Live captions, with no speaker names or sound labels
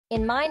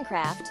In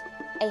Minecraft,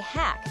 a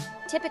hack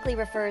typically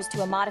refers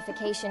to a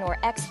modification or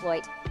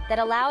exploit that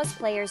allows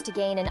players to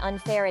gain an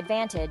unfair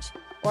advantage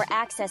or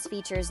access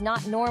features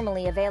not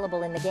normally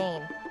available in the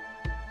game.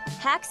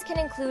 Hacks can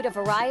include a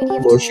variety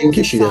of ماشین tools or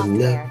کشیدم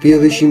نه software. بیا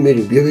بشین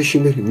بریم بیا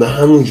بشین بریم من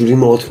همونجوری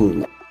مات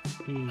موندم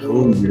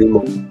همونجوری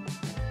مات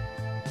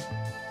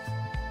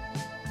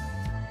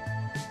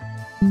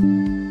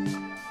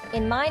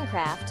In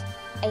Minecraft,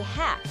 a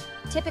hack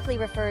typically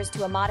refers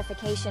to a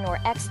modification or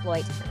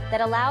exploit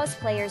that allows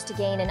players to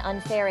gain an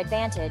unfair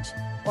advantage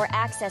or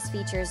access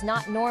features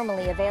not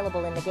normally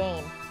available in the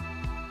game.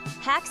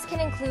 Hacks can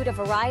include a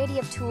variety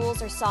of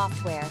tools or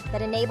software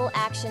that enable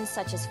actions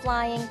such as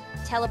flying,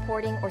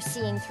 teleporting, or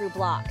seeing through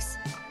blocks.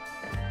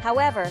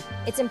 However,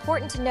 it's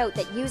important to note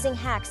that using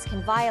hacks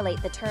can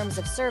violate the terms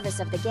of service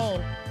of the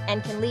game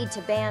and can lead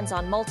to bans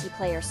on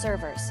multiplayer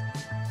servers.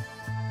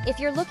 If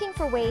you're looking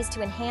for ways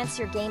to enhance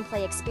your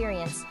gameplay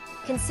experience,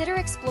 consider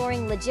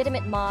exploring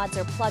legitimate mods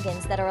or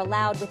plugins that are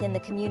allowed within the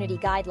community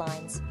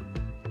guidelines.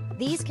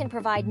 These can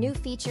provide new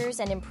features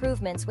and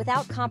improvements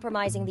without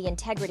compromising the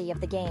integrity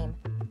of the game.